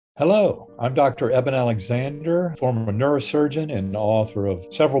Hello, I'm Dr. Eben Alexander, former neurosurgeon and author of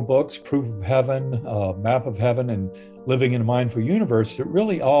several books, Proof of Heaven, Map of Heaven, and Living in a Mindful Universe, that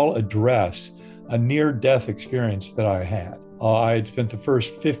really all address a near-death experience that I had. I had spent the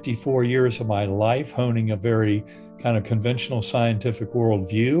first 54 years of my life honing a very kind of conventional scientific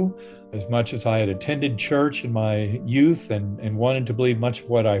worldview. As much as I had attended church in my youth and wanted to believe much of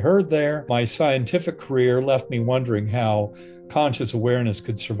what I heard there, my scientific career left me wondering how conscious awareness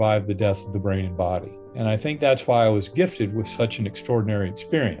could survive the death of the brain and body. And I think that's why I was gifted with such an extraordinary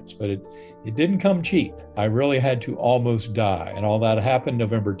experience. But it didn't come cheap. I really had to almost die. And all that happened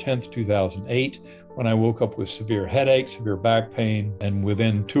November 10th, 2008, when I woke up with severe headaches, severe back pain. And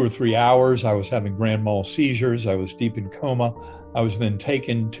within 2 or 3 hours, I was having grand mal seizures. I was deep in coma. I was then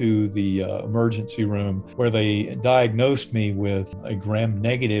taken to the emergency room where they diagnosed me with a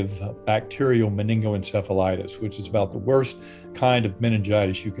gram-negative bacterial meningoencephalitis, which is about the worst kind of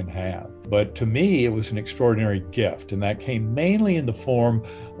meningitis you can have. But to me, it was an extraordinary gift, and that came mainly in the form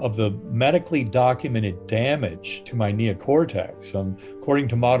of the medically documented damage to my neocortex. According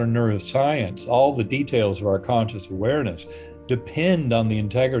to modern neuroscience, all the details of our conscious awareness depend on the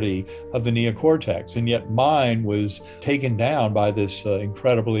integrity of the neocortex. And yet mine was taken down by this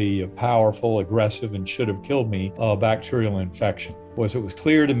incredibly powerful, aggressive, and should have killed me bacterial infection. It was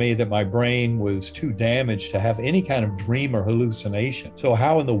clear to me that my brain was too damaged to have any kind of dream or hallucination. So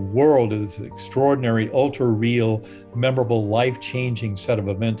how in the world did this extraordinary, ultra-real, memorable, life-changing set of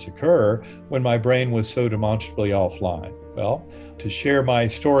events occur when my brain was so demonstrably offline? Well, to share my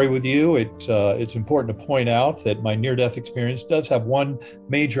story with you, it's important to point out that my near-death experience does have one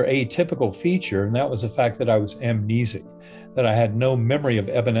major atypical feature, and that was the fact that I was amnesic, that I had no memory of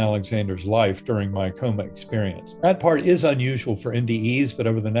Eben Alexander's life during my coma experience. That part is unusual for NDEs, but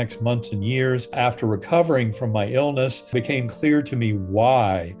over the next months and years, after recovering from my illness, it became clear to me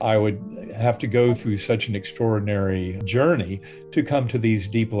why I would have to go through such an extraordinary journey to come to these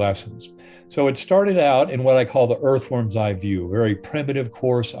deep lessons. So it started out in what I call the earthworm's eye view, a very primitive,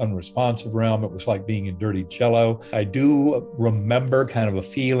 coarse, unresponsive realm. It was like being in dirty jello. I do remember kind of a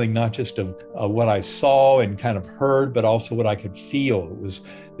feeling, not just of what I saw and kind of heard, but also what I could feel. It was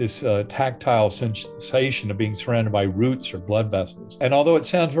this tactile sensation of being surrounded by roots or blood vessels. And although it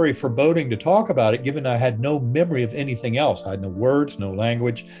sounds very foreboding to talk about it, given I had no memory of anything else, I had no words, no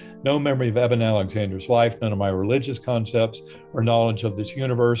language, no memory of Eben Alexander's life, none of my religious concepts or knowledge of this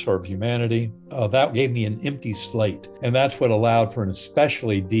universe or of humanity, that gave me an empty slate. And that's what allowed for an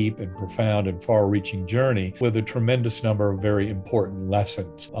especially deep and profound and far-reaching journey with a tremendous number of very important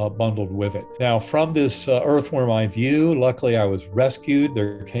lessons bundled with it. Now, from this earthworm eye view, luckily I was rescued.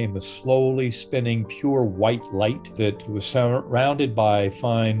 There came a slowly spinning pure white light that was surrounded by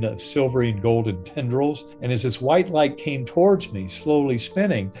fine silvery and golden tendrils. And as this white light came towards me, slowly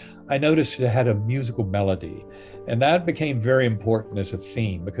spinning, I noticed it had a musical melody. And that became very important as a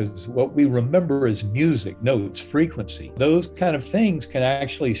theme, because what we remember is music, notes, frequency. Those kind of things can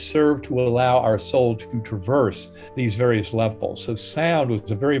actually serve to allow our soul to traverse these various levels. So sound was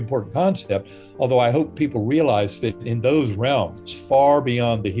a very important concept, although I hope people realize that in those realms, far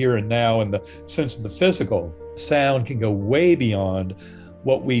beyond the here and now and the sense of the physical, sound can go way beyond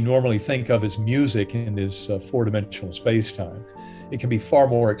what we normally think of as music in this four-dimensional space-time. It can be far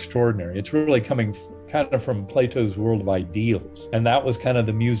more extraordinary. It's really coming kind of from Plato's world of ideals. And that was kind of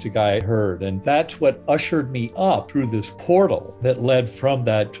the music I heard. And that's what ushered me up through this portal that led from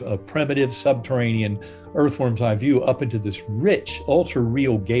that primitive subterranean earthworm's eye view up into this rich,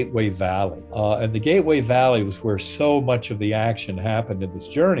 ultra-real Gateway Valley. And the Gateway Valley was where so much of the action happened in this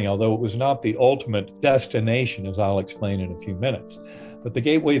journey, although it was not the ultimate destination, as I'll explain in a few minutes. But the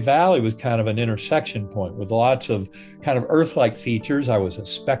Gateway Valley was kind of an intersection point with lots of kind of Earth-like features. I was a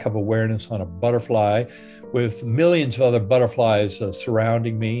speck of awareness on a butterfly with millions of other butterflies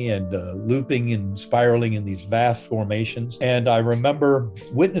surrounding me and looping and spiraling in these vast formations. And I remember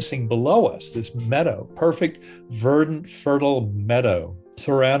witnessing below us this meadow, perfect, verdant, fertile meadow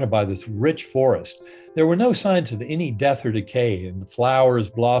surrounded by this rich forest. There were no signs of any death or decay, and the flowers,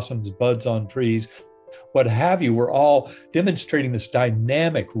 blossoms, buds on trees, what have you, were all demonstrating this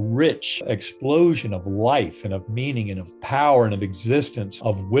dynamic, rich explosion of life and of meaning and of power and of existence,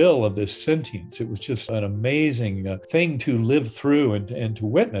 of will, of this sentience. It was just an amazing thing to live through and to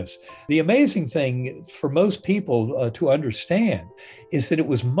witness. The amazing thing for most people to understand is that it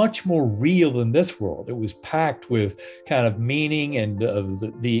was much more real than this world. It was packed with kind of meaning and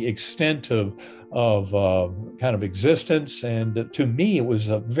the extent of kind of existence. And to me, it was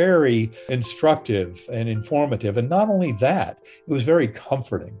very instructive and informative. And not only that, it was very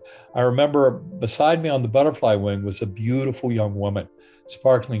comforting. I remember beside me on the butterfly wing was a beautiful young woman,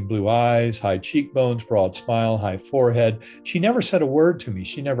 sparkling blue eyes, high cheekbones, broad smile, high forehead. She never said a word to me.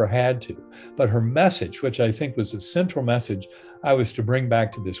 She never had to. But her message, which I think was the central message I was to bring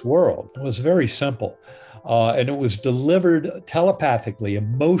back to this world, was very simple. And it was delivered telepathically,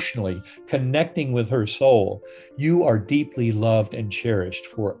 emotionally, connecting with her soul. You are deeply loved and cherished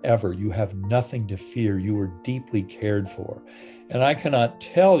forever. You have nothing to fear. You are deeply cared for. And I cannot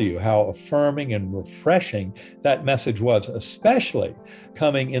tell you how affirming and refreshing that message was, especially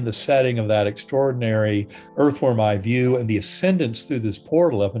coming in the setting of that extraordinary earthworm eye view and the ascendance through this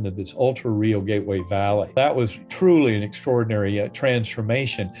portal up into this ultra-real Gateway Valley. That was truly an extraordinary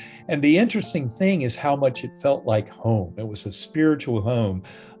transformation. And the interesting thing is how much it felt like home. It was a spiritual home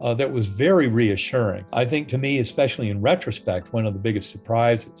that was very reassuring. I think to me, especially in retrospect, one of the biggest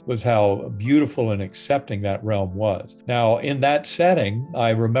surprises was how beautiful and accepting that realm was. Now, in that setting, I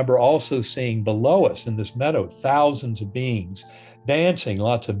remember also seeing below us in this meadow, thousands of beings dancing,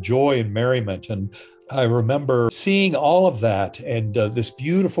 lots of joy and merriment. And I remember seeing all of that and this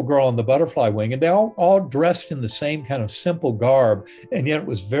beautiful girl on the butterfly wing, and they all dressed in the same kind of simple garb, and yet it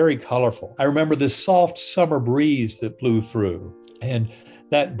was very colorful. I remember this soft summer breeze that blew through, and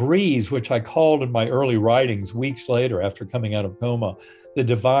that breeze, which I called in my early writings weeks later after coming out of coma, the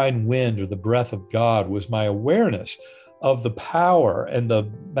divine wind or the breath of God, was my awareness of the power and the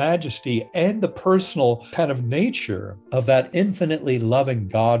majesty and the personal kind of nature of that infinitely loving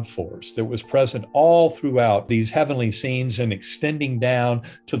God force that was present all throughout these heavenly scenes and extending down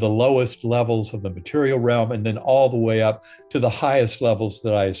to the lowest levels of the material realm and then all the way up to the highest levels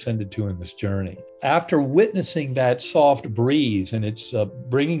that I ascended to in this journey. After witnessing that soft breeze and it's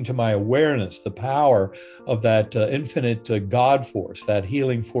bringing to my awareness the power of that infinite God force, that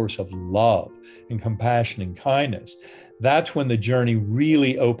healing force of love and compassion and kindness, that's when the journey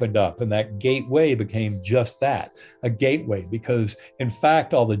really opened up, and that gateway became just that, a gateway, because in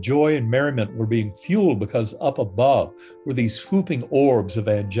fact, all the joy and merriment were being fueled because up above were these swooping orbs of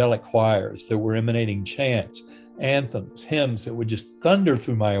angelic choirs that were emanating chants, anthems, hymns that would just thunder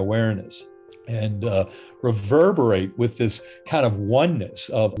through my awareness and reverberate with this kind of oneness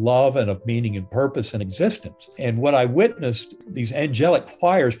of love and of meaning and purpose and existence. And what I witnessed, these angelic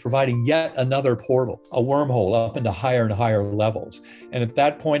choirs providing yet another portal, a wormhole up into higher and higher levels. And at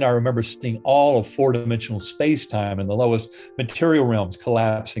that point, I remember seeing all of four-dimensional space-time and the lowest material realms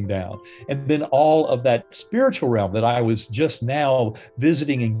collapsing down. And then all of that spiritual realm that I was just now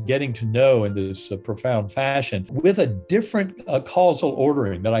visiting and getting to know in this profound fashion with a different causal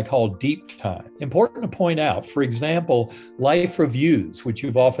ordering that I call deep time. Important to point out, for example, life reviews, which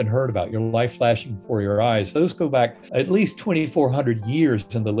you've often heard about, your life flashing before your eyes, those go back at least 2,400 years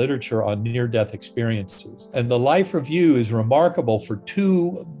in the literature on near-death experiences. And the life review is remarkable for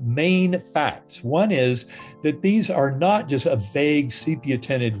two main facts. One is that these are not just a vague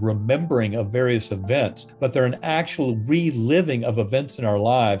sepia-tinted remembering of various events, but they're an actual reliving of events in our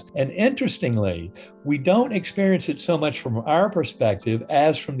lives. And interestingly, we don't experience it so much from our perspective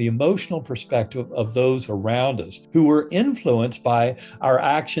as from the emotional perspective of those around us who were influenced by our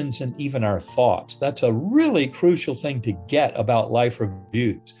actions and even our thoughts. That's a really crucial thing to get about life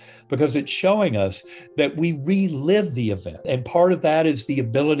reviews, because it's showing us that we relive the event. And part of that is the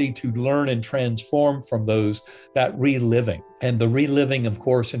ability to learn and transform from that reliving. And the reliving, of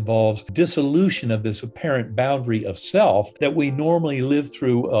course, involves dissolution of this apparent boundary of self that we normally live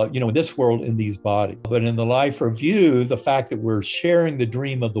through, in this world, in these bodies. But in the life review, the fact that we're sharing the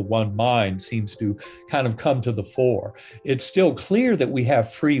dream of the one mind seems to kind of come to the fore. It's still clear that we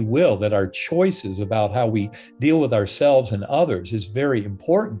have free will, that our choices about how we deal with ourselves and others is very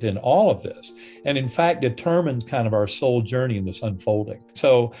important in all of this. And in fact, determines kind of our soul journey in this unfolding.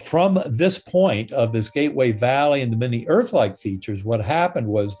 So from this point of this Gateway Valley and the many Earth-like features, what happened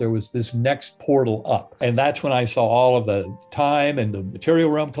was there was this next portal up. And that's when I saw all of the time and the material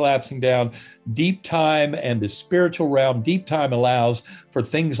realm collapsing down, deep time and the spiritual realm. Deep time allows for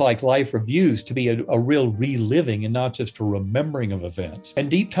things like life reviews to be a real reliving and not just a remembering of events. And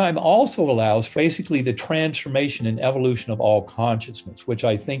deep time also allows basically the transformation and evolution of all consciousness, which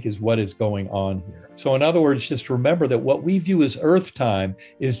I think is what is going on here. So in other words, just remember that what we view as Earth time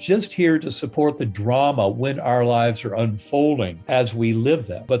is just here to support the drama when our lives are unfolding as we live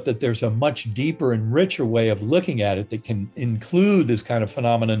them, but that there's a much deeper and richer way of looking at it that can include this kind of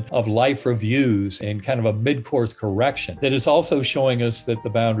phenomenon of life review views and kind of a mid-course correction that is also showing us that the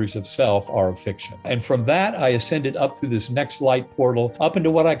boundaries of self are a fiction. And from that, I ascended up through this next light portal up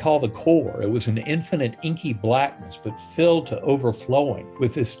into what I call the core. It was an infinite inky blackness, but filled to overflowing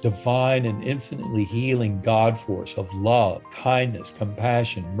with this divine and infinitely healing God force of love, kindness,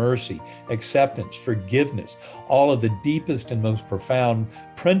 compassion, mercy, acceptance, forgiveness, all of the deepest and most profound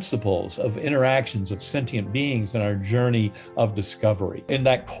principles of interactions of sentient beings in our journey of discovery. In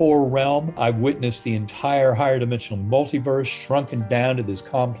that core realm, I witnessed the entire higher dimensional multiverse shrunken down to this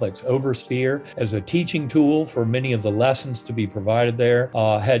complex oversphere as a teaching tool for many of the lessons to be provided there.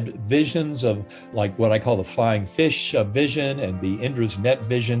 Had visions of like what I call the flying fish vision and the Indra's net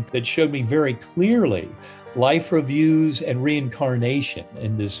vision that showed me very clearly life reviews and reincarnation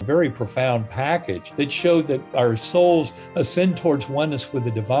in this very profound package that showed that our souls ascend towards oneness with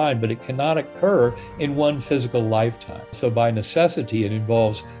the divine, but it cannot occur in one physical lifetime. So by necessity, it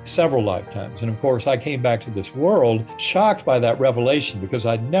involves several lifetimes. And of course, I came back to this world shocked by that revelation because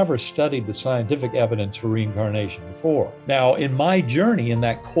I'd never studied the scientific evidence for reincarnation before. Now, in my journey in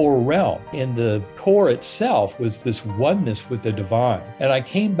that core realm, in the core itself was this oneness with the divine. And I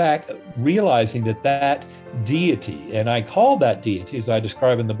came back realizing that deity, and I call that deity, as I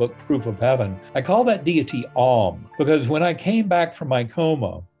describe in the book Proof of Heaven, I call that deity Om, because when I came back from my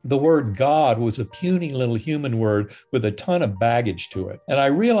coma, the word God was a puny little human word with a ton of baggage to it. And I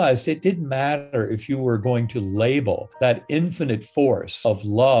realized it didn't matter if you were going to label that infinite force of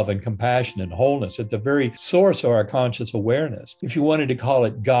love and compassion and wholeness at the very source of our conscious awareness. If you wanted to call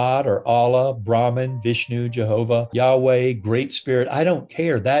it God or Allah, Brahman, Vishnu, Jehovah, Yahweh, Great Spirit, I don't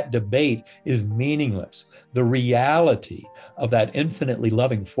care. That debate is meaningless. The reality of that infinitely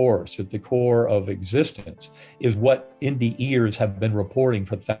loving force at the core of existence is what NDEers have been reporting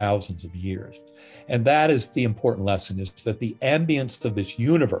for thousands of years. And that is the important lesson, is that the ambience of this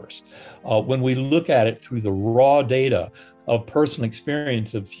universe, when we look at it through the raw data of personal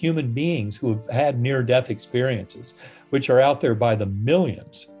experience of human beings who have had near-death experiences, which are out there by the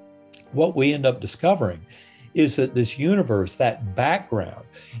millions, what we end up discovering is that this universe, that background,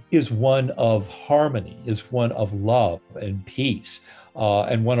 is one of harmony, is one of love and peace,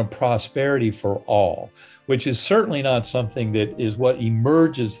 and one of prosperity for all, which is certainly not something that is what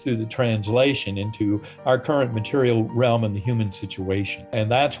emerges through the translation into our current material realm and the human situation.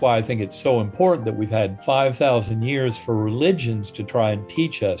 And that's why I think it's so important that we've had 5,000 years for religions to try and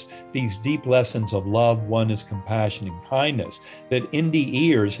teach us these deep lessons of love, oneness, compassion, and kindness that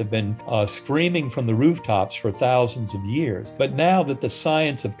NDEers have been screaming from the rooftops for thousands of years. But now that the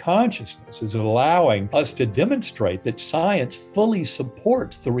science of consciousness is allowing us to demonstrate that science fully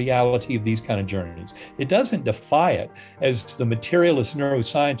supports the reality of these kind of journeys, it doesn't defy it, as the materialist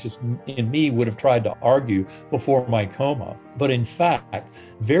neuroscientist in me would have tried to argue before my coma. But in fact,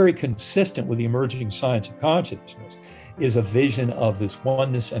 very consistent with the emerging science of consciousness is a vision of this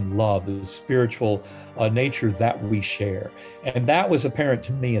oneness and love, the spiritual nature that we share. And that was apparent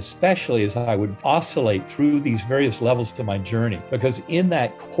to me, especially as I would oscillate through these various levels to my journey, because in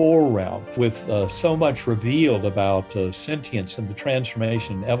that core realm, with so much revealed about sentience and the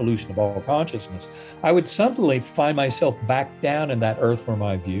transformation and evolution of all consciousness, I would suddenly find myself back down in that earthworm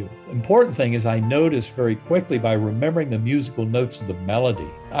eye view. Important thing is I noticed very quickly, by remembering the musical notes of the melody,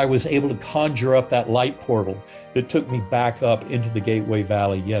 I was able to conjure up that light portal that took me back up into the Gateway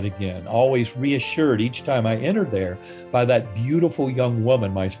Valley yet again, always reassured each time I entered there by that beautiful young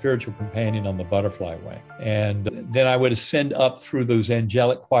woman, my spiritual companion on the butterfly wing. And then I would ascend up through those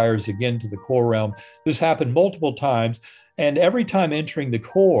angelic choirs again to the core realm. This happened multiple times. And every time entering the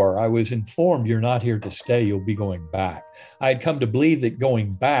core, I was informed, you're not here to stay, you'll be going back. I had come to believe that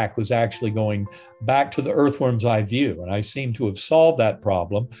going back was actually going back to the earthworm's eye view. And I seemed to have solved that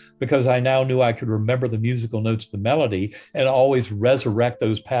problem because I now knew I could remember the musical notes of the melody and always resurrect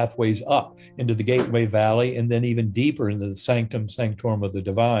those pathways up into the Gateway Valley and then even deeper into the sanctum sanctorum of the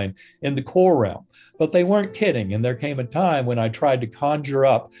divine in the core realm. But they weren't kidding. And there came a time when I tried to conjure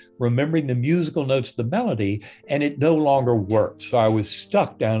up, remembering the musical notes of the melody, and it no longer worked. So I was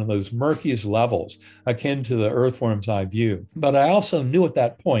stuck down in those murkiest levels akin to the earthworm's eye view. But I also knew at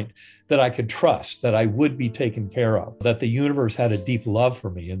that point that I could trust, that I would be taken care of, that the universe had a deep love for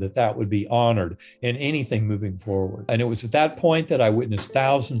me, and that would be honored in anything moving forward. And it was at that point that I witnessed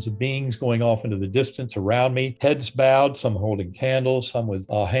thousands of beings going off into the distance around me, heads bowed, some holding candles, some with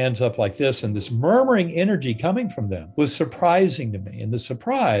hands up like this. And this murmuring energy coming from them was surprising to me. And the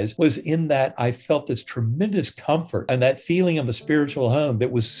surprise was in that I felt this tremendous comfort and that feeling of a spiritual home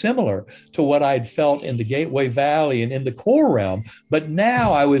that was similar to what I'd felt in the Gateway Valley and in the core realm. But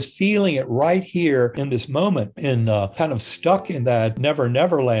now I was feeling it right here here in this moment and kind of stuck in that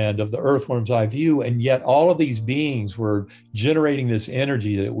never land of the earthworm's eye view. And yet all of these beings were generating this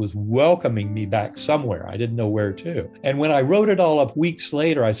energy that was welcoming me back somewhere. I didn't know where to. And when I wrote it all up weeks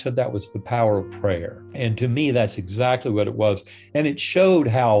later, I said that was the power of prayer. And to me, that's exactly what it was. And it showed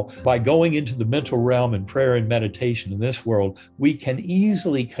how by going into the mental realm and prayer and meditation in this world, we can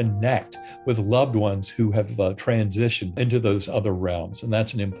easily connect with loved ones who have transitioned into those other realms. And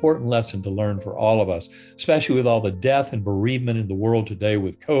that's an important lesson to learn for all of us, especially with all the death and bereavement in the world today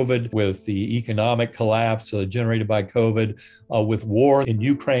with COVID, with the economic collapse generated by COVID, with war in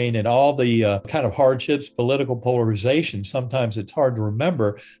Ukraine and all the kind of hardships, political polarization. Sometimes it's hard to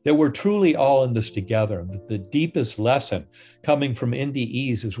remember that we're truly all in this together. And that the deepest lesson coming from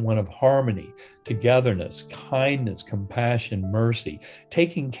NDEs is one of harmony, togetherness, kindness, compassion, mercy,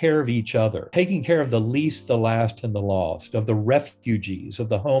 taking care of each other, taking care of the least, the last, and the lost, of the refugees, of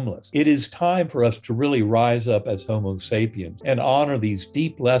the homeless. It is time for us to really rise up as Homo sapiens and honor these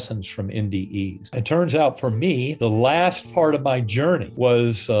deep lessons from NDEs. It turns out for me, the last part of my journey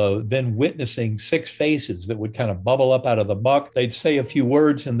was then witnessing 6 faces that would kind of bubble up out of the muck. They'd say a few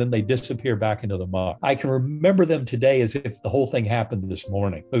words and then they disappear back into the muck. I can remember them today as if the whole thing happened this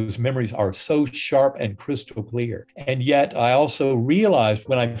morning. Those memories are so sharp and crystal clear. And yet I also realized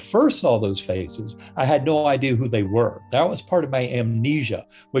when I first saw those faces, I had no idea who they were. That was part of my amnesia,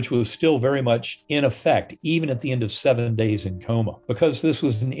 which was still very much in effect, even at the end of 7 days in coma, because this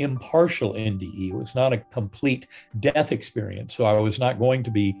was an impartial NDE. It was not a complete death experience. So I was not going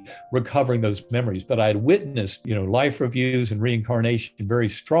to be recovering those memories, but I had witnessed, life reviews and reincarnation very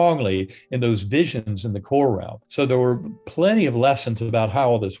strongly in those visions in the core realm. So there were plenty of lessons about how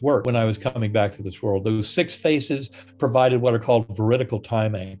all this worked when I was coming back to this world. Those 6 faces provided what are called veridical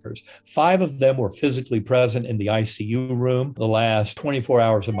time anchors. 5 of them were physically present in the ICU room the last 24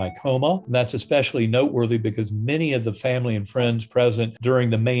 hours of my coma. And that's especially noteworthy because many of the family and friends present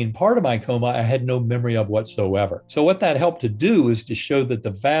during the main part of my coma, I had no memory of whatsoever. So what that helped to do is to show that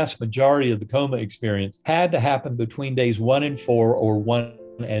the vast majority of the coma experience had to happen between days 1 and 4 or 1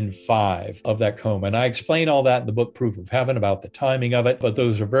 and 5 of that coma. And I explain all that in the book, Proof of Heaven, about the timing of it. But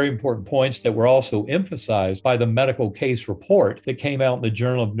those are very important points that were also emphasized by the medical case report that came out in the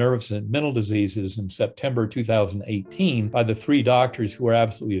Journal of Nervous and Mental Diseases in September 2018 by the 3 doctors who were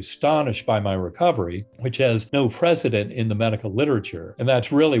absolutely astonished by my recovery, which has no precedent in the medical literature. And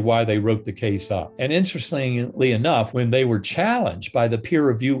that's really why they wrote the case up. And interestingly enough, when they were challenged by the peer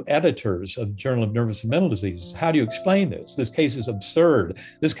review editors of the Journal of Nervous and Mental Diseases, how do you explain this? This case is absurd.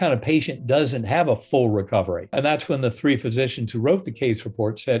 This kind of patient doesn't have a full recovery. And that's when the 3 physicians who wrote the case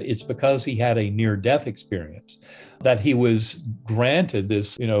report said it's because he had a near-death experience that he was granted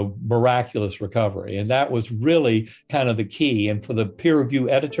this, miraculous recovery. And that was really kind of the key. And for the peer review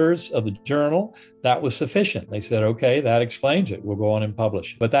editors of the journal, that was sufficient. They said, okay, that explains it. We'll go on and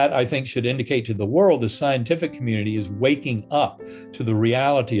publish. But that, I think, should indicate to the world the scientific community is waking up to the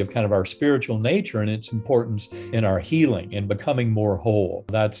reality of kind of our spiritual nature and its importance in our healing and becoming more whole.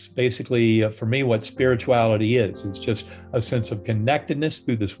 That's basically, for me, what spirituality is. It's just a sense of connectedness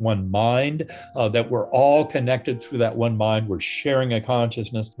through this one mind, that we're all connected through that one mind. We're sharing a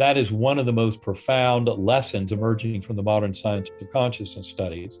consciousness. That is one of the most profound lessons emerging from the modern science of consciousness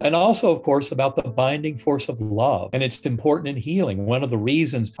studies. And also, of course, about the binding force of love. And it's important in healing. One of the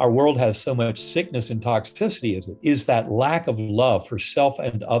reasons our world has so much sickness and toxicity is that lack of love for self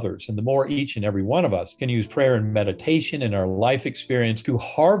and others. And the more each and every one of us can use prayer and meditation in our life experience to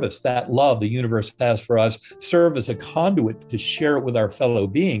harvest that love the universe has for us, serve as a conduit to share it with our fellow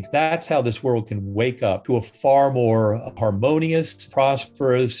beings, that's how this world can wake up to a far more harmonious,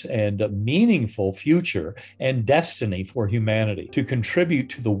 prosperous, and meaningful future and destiny for humanity to contribute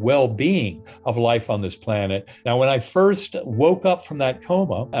to the well-being of life on this planet. Now, when I first woke up from that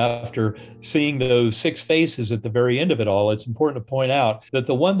coma, after seeing those 6 faces at the very end of it all, it's important to point out that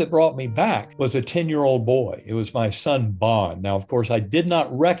the one that brought me back was a 10-year-old boy. It was my son, Bond. Now, of course, I did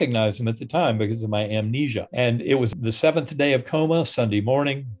not recognize him at the time because of my amnesia. And it was the 7th day of coma, Sunday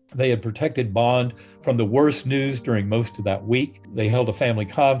morning. They had protected Bond from the worst news during most of that week. They held a family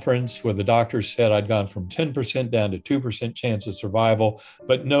conference where the doctors said I'd gone from 10% down to 2% chance of survival,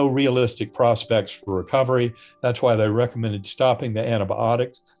 but no realistic prospects for recovery. That's why they recommended stopping the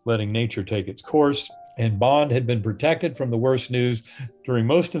antibiotics, letting nature take its course. And Bond had been protected from the worst news during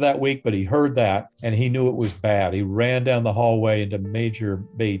most of that week, but he heard that and he knew it was bad. He ran down the hallway into major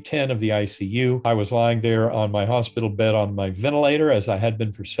bay 10 of the ICU. I was lying there on my hospital bed on my ventilator, as I had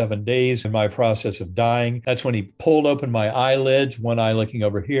been for 7 days in my process of dying. That's when he pulled open my eyelids, one eye looking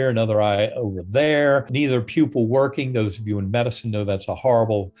over here, another eye over there, neither pupil working. Those of you in medicine know that's a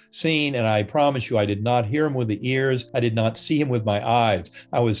horrible scene. And I promise you, I did not hear him with the ears. I did not see him with my eyes.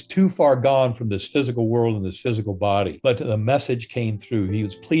 I was too far gone from this physical world and this physical body. But the message came through. He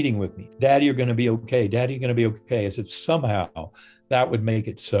was pleading with me, Daddy, you're going to be okay. Daddy, you're going to be okay. As if somehow that would make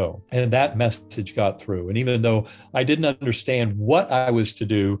it so. And that message got through. And even though I didn't understand what I was to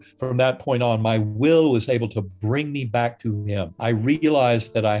do from that point on, my will was able to bring me back to him. I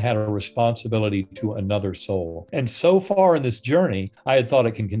realized that I had a responsibility to another soul. And so far in this journey, I had thought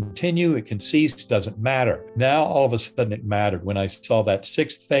it can continue, it can cease, doesn't matter. Now, all of a sudden it mattered when I saw that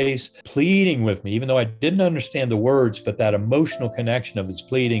sixth face pleading with me, even though I didn't understand the words, but that emotional connection of his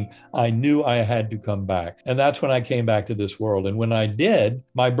pleading, I knew I had to come back. And that's when I came back to this world. And when I did,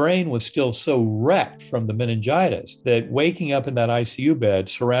 my brain was still so wrecked from the meningitis that waking up in that ICU bed,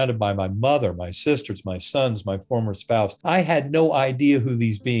 surrounded by my mother, my sisters, my sons, my former spouse, I had no idea who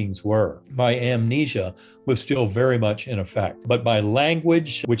these beings were. My amnesia was still very much in effect. But my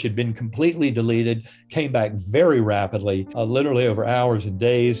language, which had been completely deleted, came back very rapidly, literally over hours and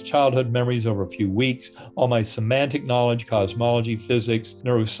days, childhood memories over a few weeks. All my semantic knowledge, cosmology, physics,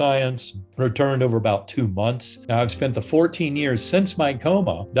 neuroscience returned over about 2 months. Now, I've spent the 14 years since my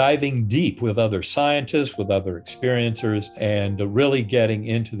coma diving deep with other scientists, with other experiencers, and really getting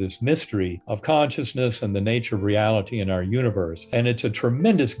into this mystery of consciousness and the nature of reality in our universe. And it's a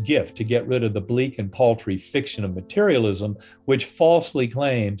tremendous gift to get rid of the bleak and paltry fiction of materialism, which falsely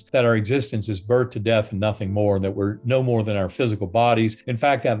claims that our existence is birth to death and nothing more, and that we're no more than our physical bodies. In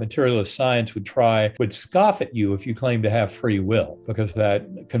fact, that materialist science would scoff at you if you claim to have free will, because that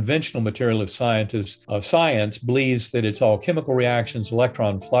conventional materialist science believes that it's all chemical reactions,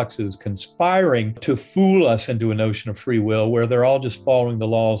 electron fluxes conspiring to fool us into a notion of free will, where they're all just following the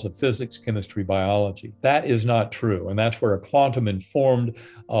laws of physics, chemistry, biology. That is not true. And that's where a quantum-informed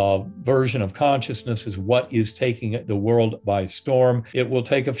version of consciousness is what is taking the world by storm. It will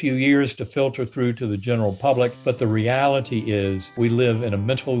take a few years to filter through to the general public, but the reality is we live in a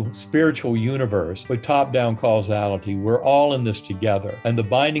mental, spiritual universe with top-down causality. We're all in this together. And the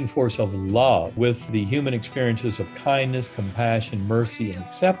binding force of love with the human experiences of kindness, compassion, mercy, and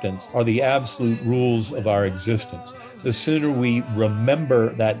acceptance are the absolute rules of our existence. The sooner we remember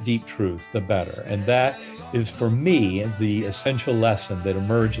that deep truth, the better. And that is, for me, the essential lesson that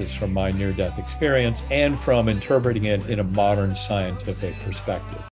emerges from my near-death experience and from interpreting it in a modern scientific perspective.